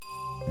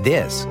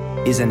This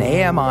is an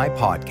AMI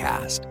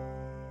podcast.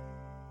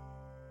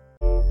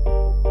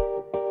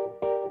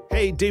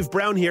 Hey, Dave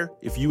Brown here.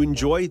 If you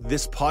enjoy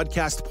this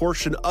podcast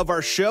portion of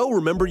our show,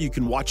 remember you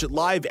can watch it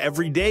live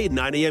every day at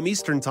 9 a.m.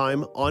 Eastern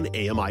Time on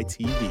AMI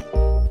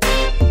TV.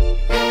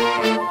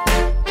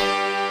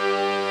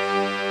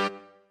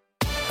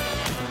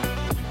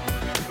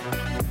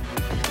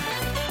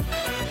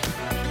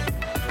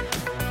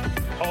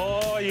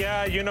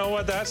 Yeah, you know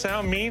what that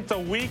sound means? The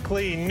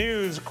weekly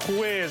news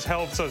quiz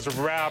helps us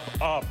wrap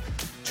up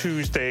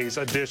Tuesday's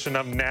edition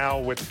of Now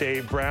with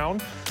Dave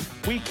Brown.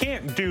 We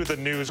can't do the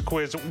news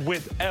quiz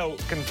without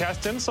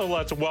contestants, so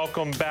let's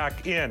welcome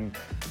back in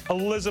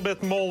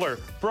Elizabeth Mohler,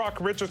 Brock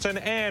Richardson,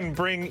 and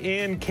bring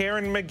in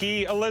Karen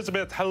Magee.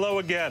 Elizabeth, hello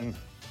again.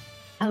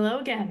 Hello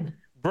again.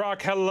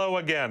 Brock, hello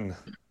again.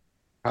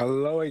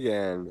 Hello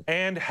again.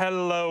 And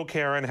hello,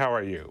 Karen. How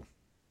are you?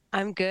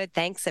 I'm good.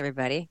 Thanks,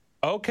 everybody.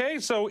 Okay,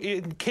 so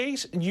in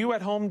case you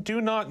at home do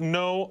not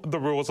know the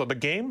rules of the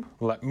game,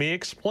 let me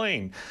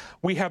explain.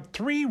 We have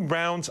 3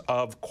 rounds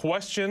of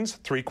questions,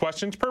 3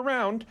 questions per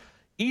round.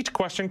 Each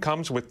question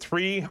comes with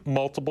 3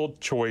 multiple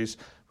choice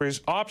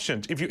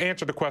options. If you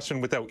answer the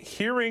question without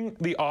hearing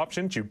the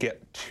options, you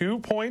get 2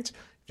 points.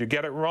 If you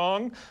get it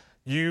wrong,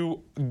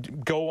 you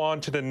go on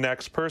to the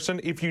next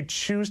person. If you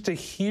choose to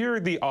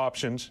hear the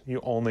options, you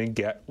only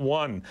get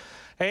 1.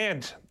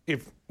 And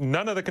if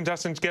none of the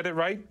contestants get it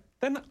right,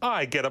 then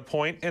I get a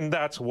point, and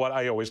that's what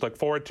I always look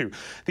forward to.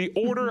 The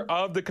order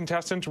of the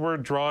contestants were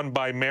drawn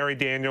by Mary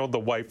Daniel, the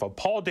wife of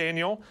Paul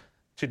Daniel.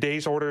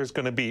 Today's order is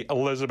going to be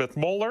Elizabeth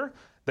Mohler,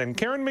 then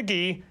Karen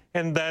Magee,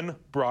 and then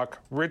Brock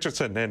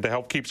Richardson. And to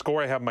help keep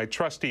score, I have my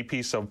trusty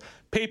piece of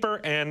paper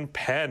and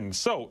pen.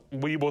 So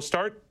we will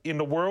start in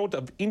the world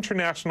of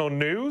international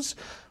news.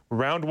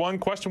 Round 1,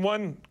 question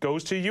 1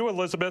 goes to you,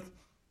 Elizabeth.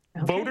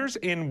 Okay. Voters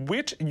in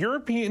which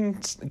European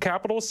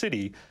capital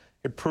city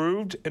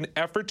approved an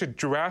effort to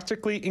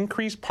drastically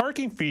increase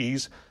parking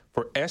fees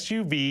for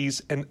SUVs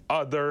and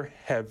other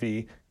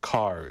heavy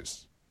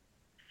cars?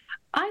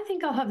 I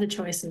think I'll have the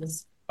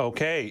choices.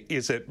 Okay,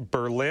 is it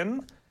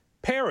Berlin,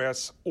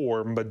 Paris,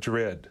 or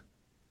Madrid?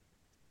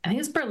 I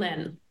think it's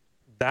Berlin.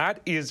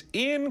 That is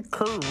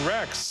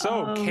incorrect.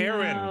 So,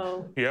 Karen,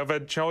 no. You have a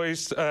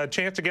chance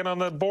to get on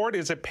the board.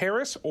 Is it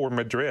Paris or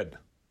Madrid?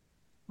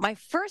 My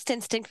first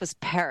instinct was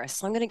Paris,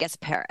 so I'm going to guess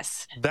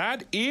Paris.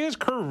 That is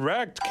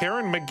correct.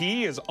 Karen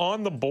Magee is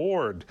on the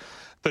board.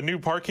 The new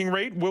parking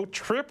rate will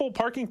triple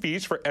parking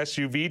fees for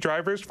SUV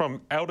drivers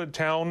from out of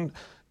town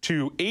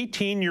to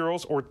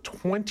 €18 or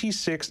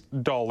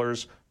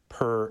 $26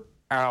 per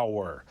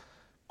hour.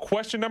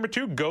 Question number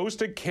 2 goes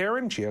to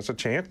Karen. She has a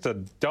chance to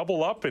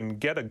double up and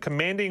get a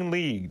commanding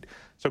lead.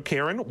 So,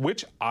 Karen,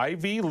 which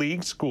Ivy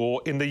League school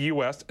in the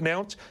U.S.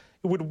 announced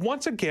it would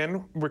once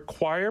again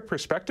require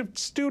prospective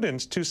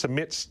students to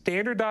submit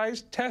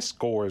standardized test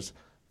scores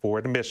for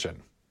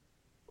admission?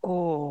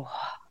 Oh,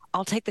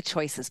 I'll take the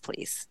choices,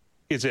 please.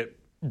 Is it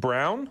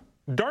Brown,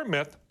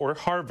 Dartmouth, or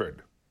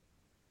Harvard?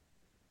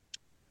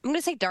 I'm going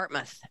to say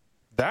Dartmouth.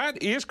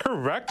 That is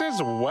correct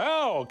as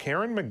well.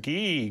 Karen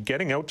Magee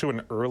getting out to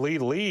an early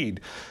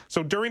lead.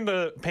 So during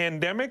the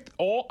pandemic,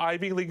 all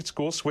Ivy League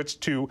schools switched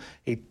to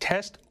a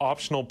test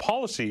optional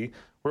policy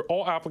where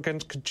all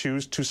applicants could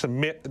choose to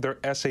submit their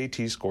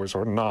SAT scores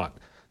or not.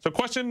 So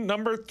question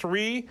number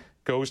 3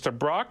 goes to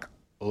Brock.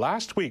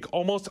 Last week,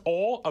 almost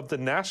all of the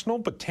National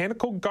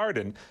Botanical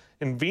Garden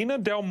in Vina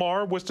del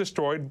Mar was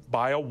destroyed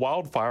by a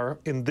wildfire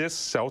in this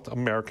South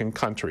American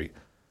country.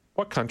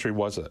 What country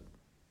was it?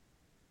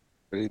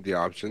 I need the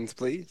options,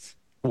 please.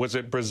 Was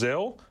it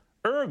Brazil,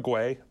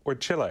 Uruguay, or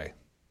Chile?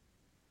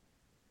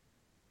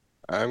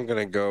 I'm going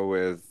to go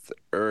with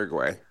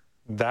Uruguay.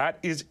 That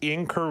is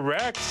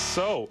incorrect.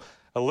 So,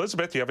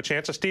 Elizabeth, you have a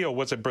chance to steal.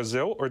 Was it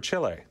Brazil or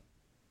Chile?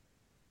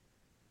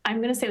 I'm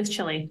going to say it was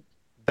Chile.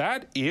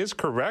 That is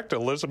correct.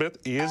 Elizabeth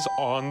is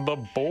on the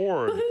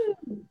board.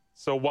 Woo-hoo!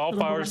 So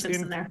wildfires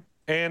in there.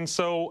 And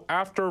so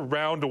after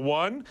round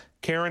 1,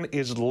 Karen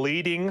is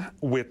leading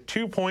with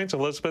 2 points.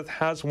 Elizabeth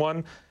has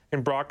 1,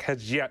 and Brock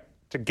has yet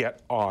to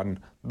get on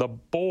the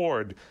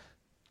board.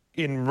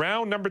 In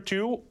round number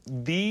 2,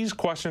 these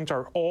questions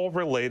are all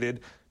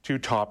related to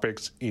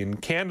topics in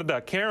Canada.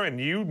 Karen,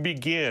 you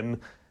begin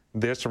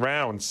this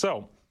round.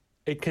 So,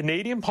 a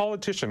Canadian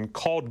politician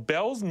called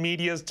Bell's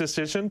Media's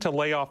decision to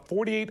lay off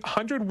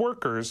 4,800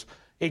 workers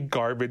a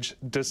garbage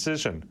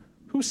decision.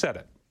 Who said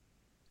it?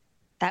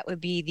 That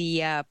would be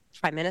the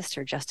Prime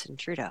Minister, Justin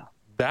Trudeau.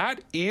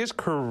 That is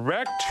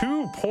correct.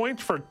 2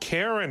 points for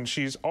Karen.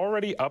 She's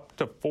already up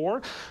to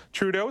 4.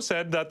 Trudeau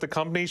said that the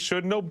company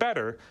should know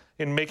better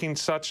in making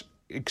such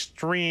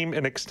extreme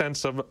and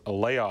extensive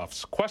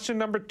layoffs. Question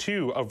number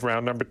 2 of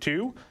round number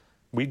 2,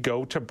 we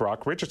go to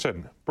Brock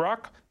Richardson.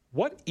 Brock,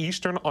 what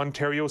Eastern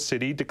Ontario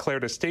city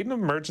declared a state of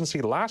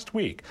emergency last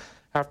week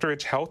after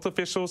its health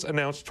officials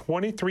announced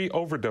 23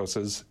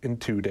 overdoses in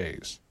 2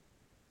 days?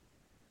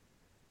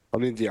 I'll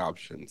need the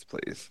options,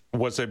 please.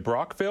 Was it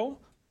Brockville,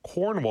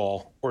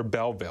 Cornwall, or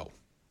Belleville?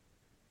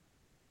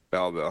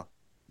 Belleville.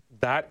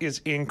 That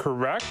is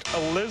incorrect.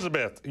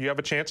 Elizabeth, you have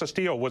a chance to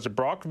steal. Was it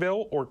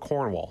Brockville or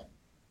Cornwall?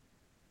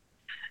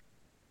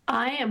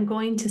 I am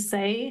going to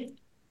say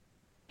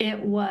it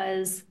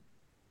was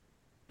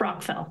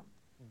Brockville.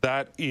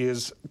 That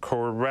is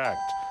correct.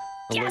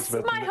 Yes,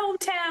 Elizabeth, my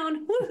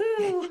hometown.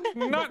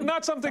 Woohoo!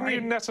 not something Sorry.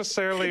 you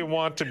necessarily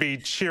want to be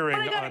cheering,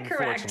 But I got it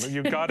correct. unfortunately.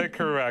 You got it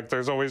correct.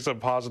 There's always a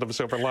positive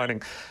silver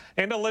lining.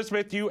 And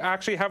Elizabeth, you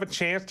actually have a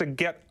chance to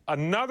get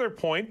another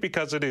point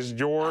because it is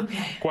your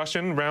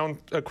question,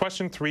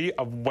 question 3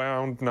 of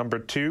round number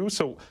 2.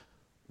 So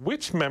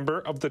which member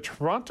of the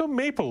Toronto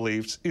Maple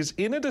Leafs is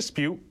in a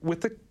dispute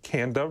with the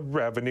Canada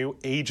Revenue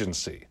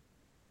Agency?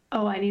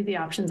 Oh, I need the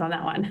options on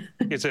that one.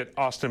 Is it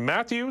Austin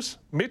Matthews,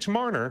 Mitch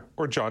Marner,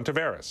 or John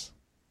Tavares?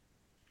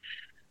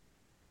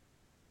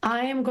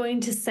 I am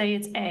going to say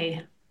it's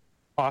A.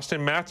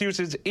 Austin Matthews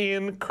is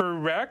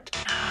incorrect.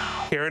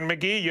 Karen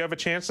Magee, you have a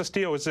chance to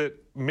steal. Is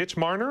it Mitch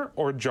Marner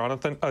or John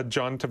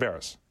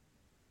Tavares?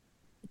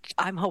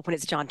 I'm hoping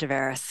it's John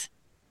Tavares.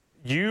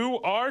 You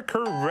are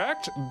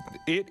correct.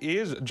 It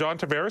is John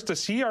Tavares. The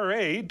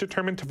CRA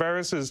determined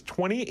Tavares'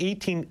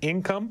 2018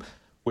 income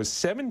was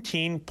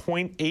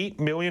 $17.8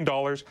 million,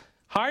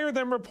 higher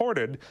than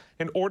reported,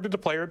 and ordered the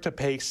player to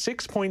pay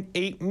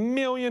 $6.8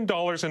 million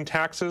in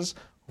taxes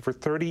over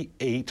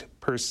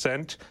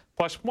 38%,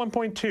 plus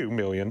 $1.2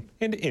 million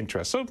in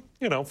interest. So,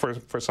 you know,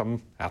 for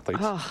some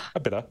athletes, a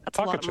bit of That's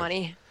a lot pocket of change.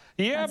 money.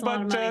 Yeah, That's a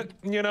lot of money.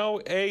 you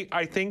know,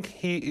 I think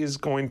he is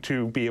going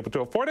to be able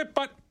to afford it,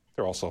 but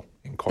they're also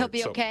in court. He'll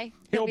be okay.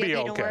 He'll be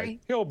don't okay. worry.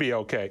 He'll be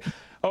okay.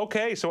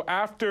 Okay, so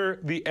after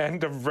the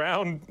end of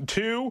round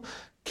 2,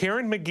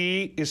 Karen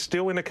Magee is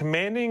still in a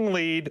commanding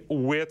lead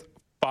with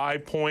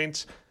 5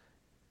 points.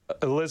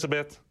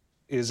 Elizabeth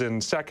is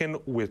in second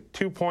with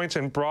 2 points,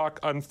 and Brock,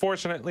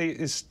 unfortunately,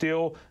 is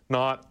still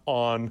not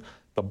on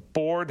the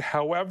board.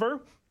 However,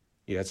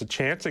 he has a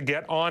chance to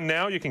get on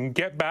now. You can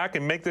get back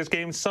and make this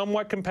game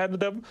somewhat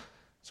competitive.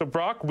 So,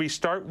 Brock, we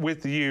start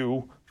with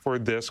you for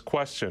this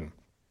question.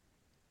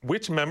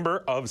 Which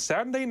member of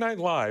Saturday Night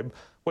Live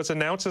was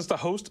announced as the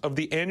host of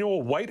the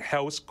annual White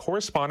House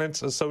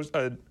Correspondents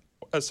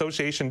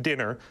Association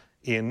dinner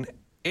in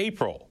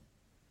April?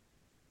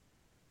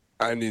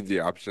 I need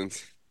the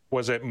options.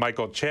 Was it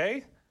Michael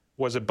Che?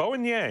 Was it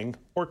Bowen Yang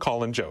or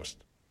Colin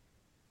Jost?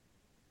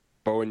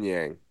 Bowen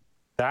Yang.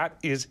 That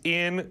is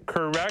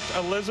incorrect.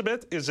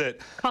 Elizabeth, is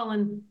it?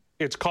 Colin.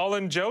 It's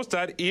Colin Jost.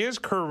 That is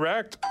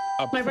correct.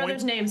 My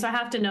brother's name, so I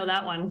have to know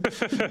that one.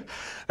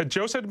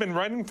 Jost had been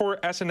writing for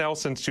SNL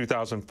since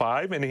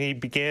 2005, and he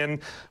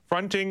began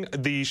fronting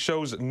the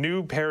show's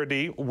new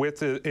parody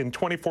in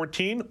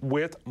 2014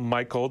 with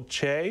Michael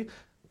Che.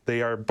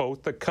 They are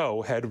both the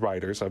co-head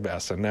writers of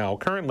SNL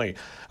currently.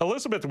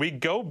 Elizabeth, we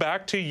go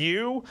back to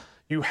you.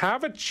 You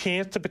have a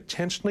chance to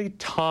potentially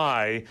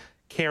tie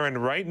Karen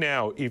right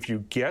now if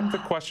you get the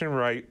question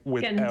right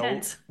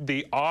without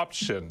the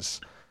options.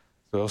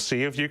 So we'll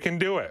see if you can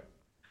do it.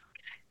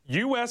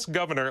 U.S.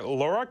 Governor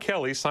Laura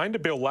Kelly signed a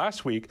bill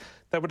last week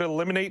that would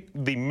eliminate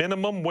the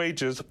minimum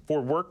wages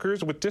for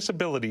workers with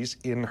disabilities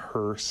in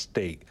her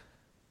state.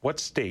 What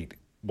state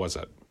was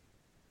it?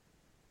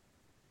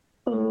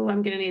 Oh,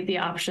 I'm going to need the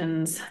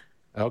options.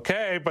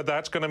 Okay, but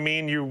that's going to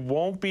mean you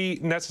won't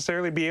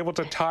necessarily be able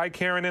to tie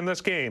Karen in this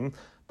game.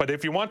 But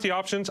if you want the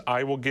options,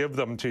 I will give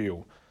them to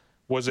you.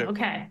 Was it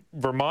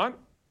Vermont,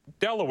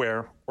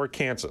 Delaware, or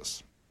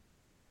Kansas?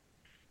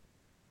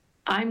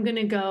 I'm going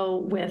to go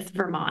with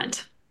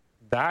Vermont.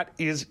 That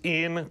is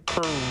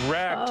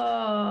incorrect.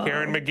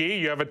 Karen Magee,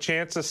 you have a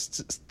chance to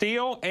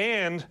steal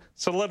and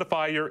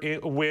solidify your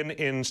win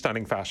in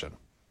stunning fashion.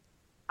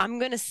 I'm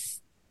going to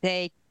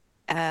say...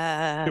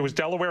 it was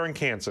Delaware and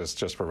Kansas,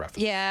 just for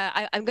reference.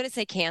 Yeah, I'm going to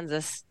say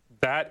Kansas.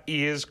 That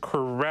is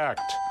correct.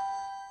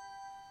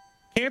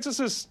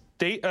 Kansas's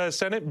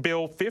Senate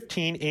Bill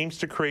 15 aims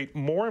to create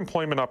more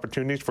employment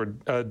opportunities for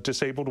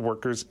disabled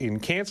workers in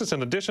Kansas.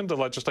 In addition, the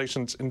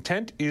legislation's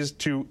intent is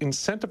to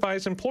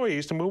incentivize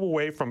employees to move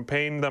away from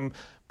paying them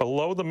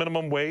below the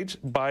minimum wage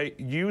by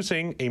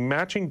using a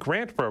matching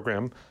grant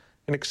program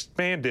and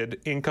expanded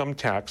income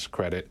tax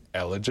credit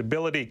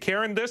eligibility.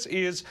 Karen, this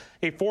is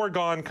a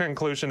foregone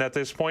conclusion at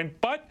this point,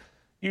 but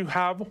you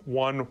have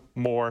one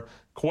more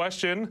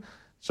question.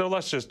 So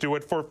let's just do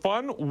it for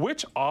fun.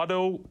 Which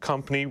auto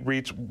company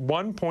reached a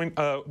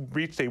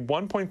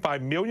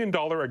 $1.5 million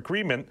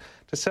agreement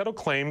to settle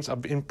claims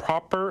of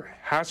improper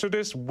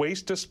hazardous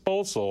waste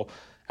disposal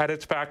at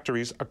its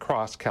factories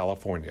across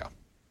California?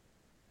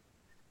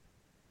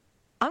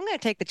 I'm going to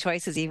take the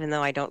choices, even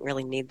though I don't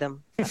really need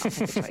them. I'll take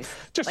the choice.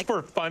 Just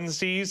for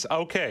funsies.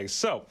 Okay,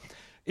 so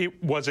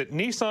was it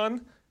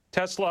Nissan,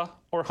 Tesla,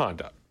 or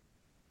Honda?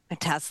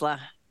 Tesla.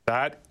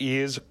 That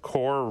is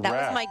correct.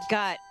 That was my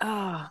gut.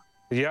 Oh.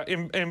 Yeah,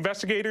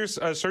 investigators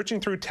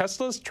searching through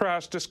Tesla's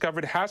trash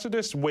discovered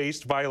hazardous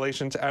waste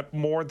violations at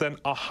more than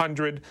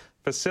 100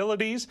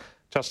 facilities.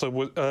 Tesla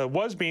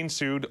was being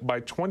sued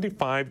by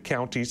 25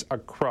 counties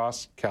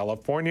across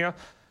California.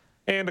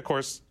 And, of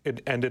course,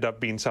 it ended up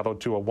being settled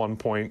to a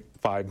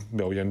 $1.5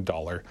 million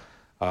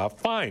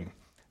fine.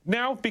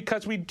 Now,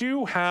 because we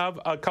do have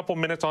a couple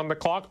minutes on the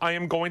clock, I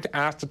am going to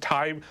ask the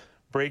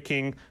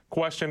tie-breaking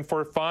question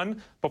for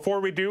fun. Before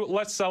we do,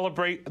 let's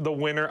celebrate the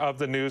winner of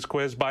the news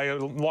quiz by a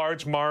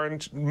large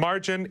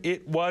margin.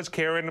 It was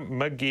Karen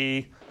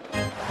Magee.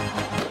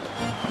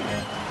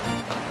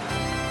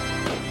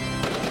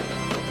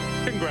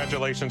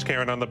 Congratulations,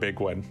 Karen, on the big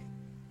win.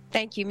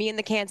 Thank you. Me and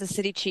the Kansas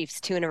City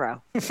Chiefs, 2 in a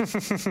row.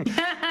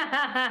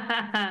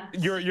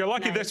 You're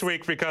lucky Nice. this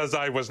week because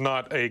I was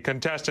not a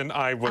contestant.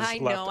 I was I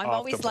left know. I'm off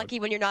always the board.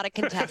 lucky when you're not a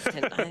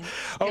contestant. It's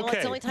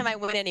the only time I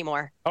win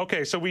anymore.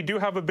 Okay, so we do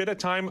have a bit of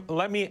time.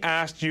 Let me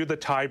ask you the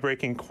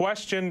tie-breaking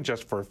question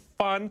just for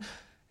fun,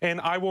 and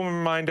I will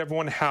remind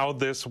everyone how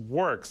this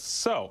works.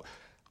 So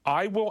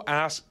I will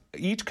ask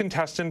each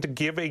contestant to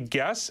give a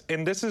guess,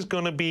 and this is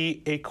going to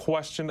be a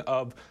question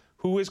of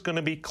who is going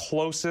to be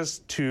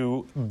closest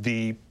to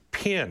the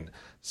pin.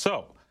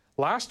 So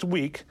last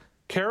week,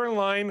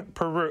 Caroline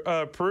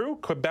Peru,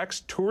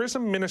 Quebec's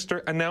tourism minister,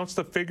 announced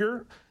the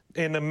figure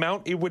and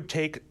amount it would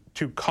take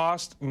to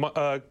cost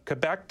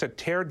Quebec to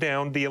tear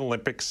down the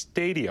Olympic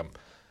Stadium.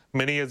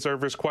 Many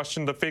observers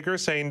questioned the figure,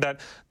 saying that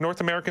North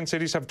American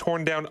cities have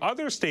torn down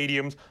other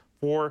stadiums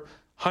for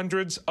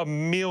hundreds of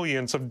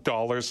millions of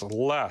dollars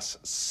less.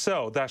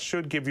 So that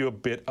should give you a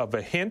bit of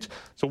a hint.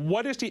 So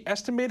what is the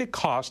estimated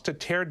cost to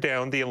tear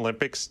down the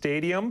Olympic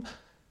Stadium?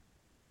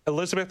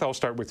 Elizabeth, I'll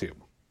start with you.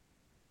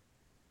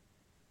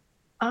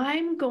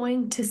 I'm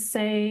going to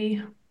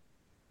say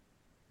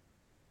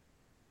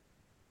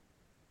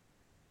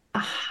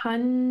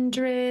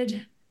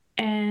 $197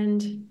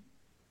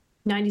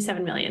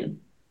 million.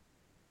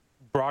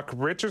 Brock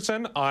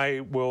Richardson,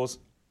 I will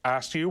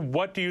ask you,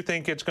 what do you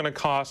think it's going to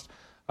cost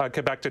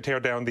Quebec to tear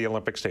down the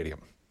Olympic Stadium?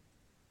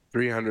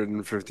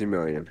 $350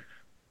 million.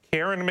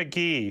 Karen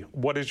Magee,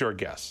 what is your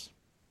guess?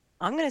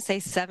 I'm going to say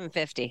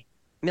 $750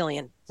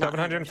 million. not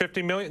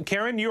 $750 million.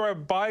 Karen, you are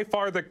by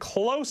far the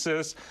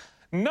closest.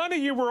 None of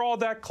you were all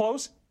that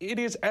close. It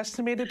is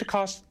estimated to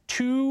cost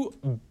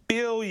 $2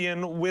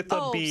 billion with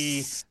a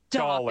B stop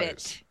dollars.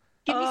 it.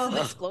 Give me some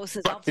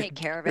explosives. I'll take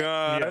care of it.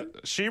 Yeah.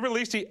 She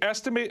released the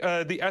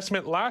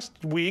estimate last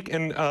week,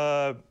 and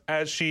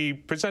as she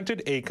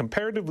presented a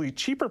comparatively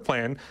cheaper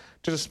plan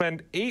to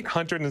spend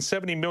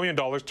 $870 million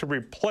to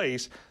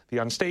replace the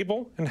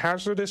unstable and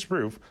hazardous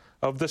roof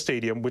of the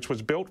stadium, which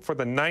was built for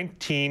the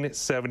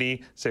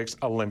 1976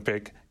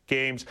 Olympic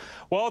Games.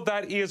 Well,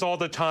 that is all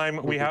the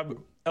time we have.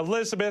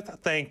 Elizabeth,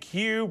 thank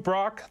you.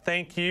 Brock,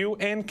 thank you.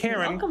 And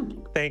Karen,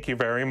 welcome. thank you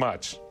very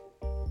much.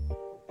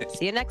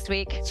 See you next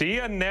week. See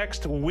you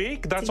next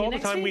week. That's See you all the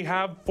next time we week.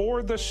 have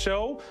for the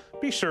show.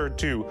 Be sure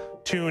to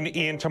tune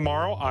in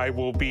tomorrow. I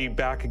will be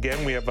back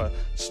again. We have a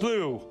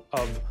slew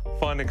of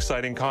fun,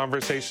 exciting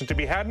conversations to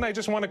be had. And I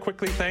just want to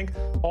quickly thank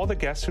all the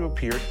guests who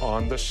appeared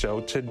on the show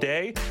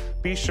today.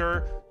 Be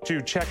sure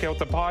to check out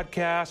the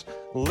podcast,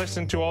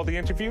 listen to all the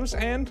interviews,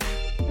 and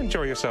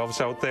enjoy yourselves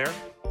out there.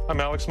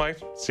 I'm Alex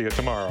Smythe. See you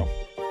tomorrow.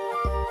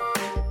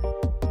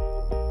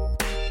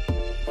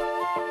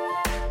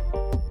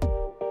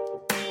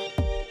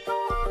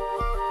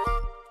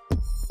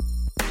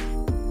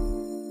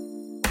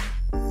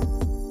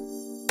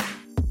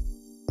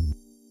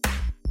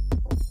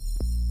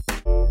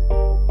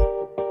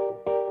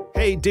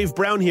 Hey, Dave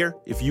Brown here.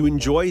 If you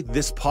enjoy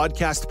this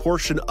podcast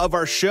portion of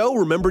our show,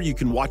 remember you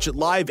can watch it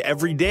live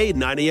every day at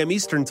 9 a.m.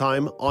 Eastern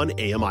Time on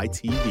AMI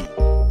TV.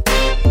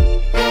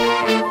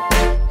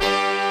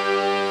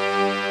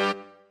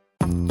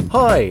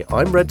 Hi,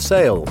 I'm Red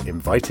Sail,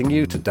 inviting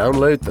you to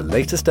download the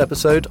latest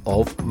episode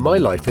of My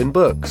Life in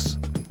Books,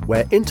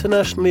 where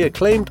internationally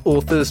acclaimed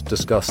authors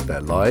discuss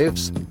their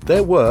lives,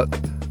 their work,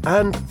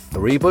 and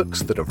 3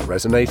 books that have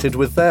resonated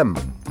with them.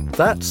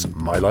 That's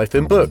My Life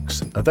in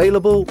Books,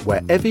 available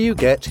wherever you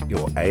get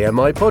your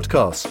AMI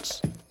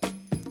podcasts.